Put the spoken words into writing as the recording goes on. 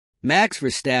Max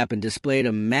Verstappen displayed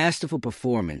a masterful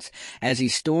performance as he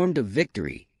stormed to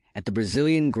victory at the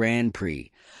Brazilian Grand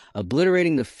Prix,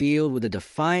 obliterating the field with a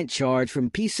defiant charge from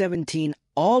P17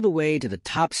 all the way to the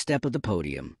top step of the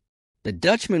podium. The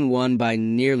Dutchman won by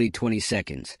nearly 20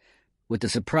 seconds, with the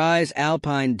surprise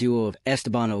Alpine duo of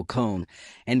Esteban Ocon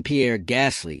and Pierre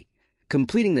Gasly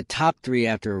completing the top three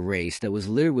after a race that was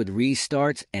littered with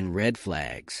restarts and red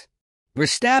flags.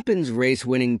 Verstappen's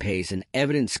race-winning pace and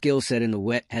evident skill set in the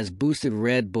wet has boosted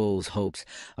Red Bull's hopes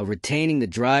of retaining the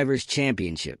Drivers'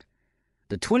 Championship.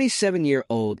 The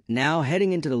 27-year-old now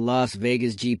heading into the Las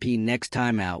Vegas GP next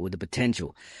time out with the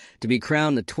potential to be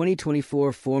crowned the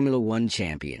 2024 Formula One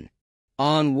champion.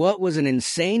 On what was an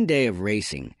insane day of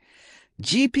racing,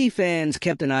 GP fans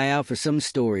kept an eye out for some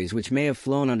stories which may have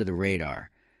flown under the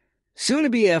radar.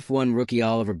 Soon-to-be F1 rookie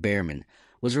Oliver Bearman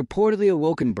was reportedly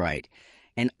awoken bright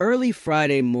and early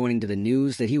Friday morning to the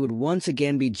news that he would once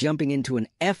again be jumping into an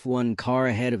F1 car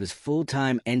ahead of his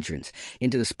full-time entrance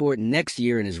into the sport next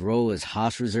year in his role as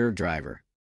Haas reserve driver.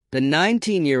 The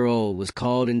 19-year-old was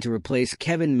called in to replace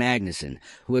Kevin Magnussen,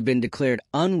 who had been declared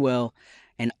unwell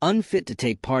and unfit to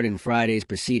take part in Friday's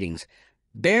proceedings,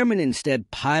 Bearman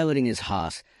instead piloting his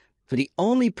Haas for the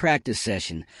only practice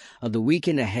session of the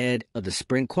weekend ahead of the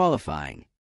sprint qualifying.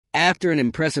 After an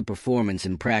impressive performance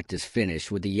in practice finish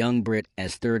with the young Brit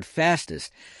as third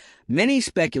fastest, many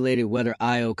speculated whether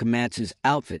Io Komatsu's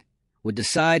outfit would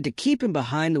decide to keep him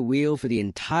behind the wheel for the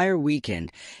entire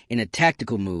weekend in a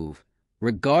tactical move,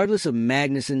 regardless of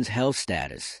Magnussen's health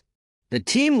status. The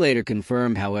team later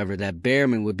confirmed, however, that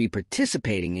Bearman would be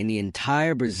participating in the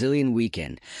entire Brazilian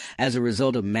weekend as a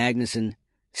result of Magnussen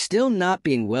still not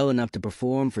being well enough to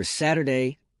perform for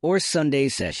Saturday or Sunday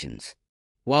sessions.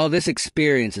 While this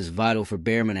experience is vital for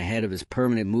Bearman ahead of his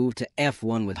permanent move to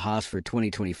F1 with Haas for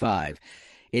 2025,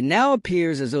 it now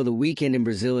appears as though the weekend in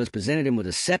Brazil has presented him with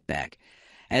a setback,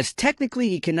 as technically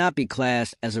he cannot be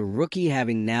classed as a rookie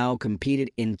having now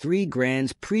competed in 3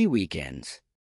 Grands Prix weekends.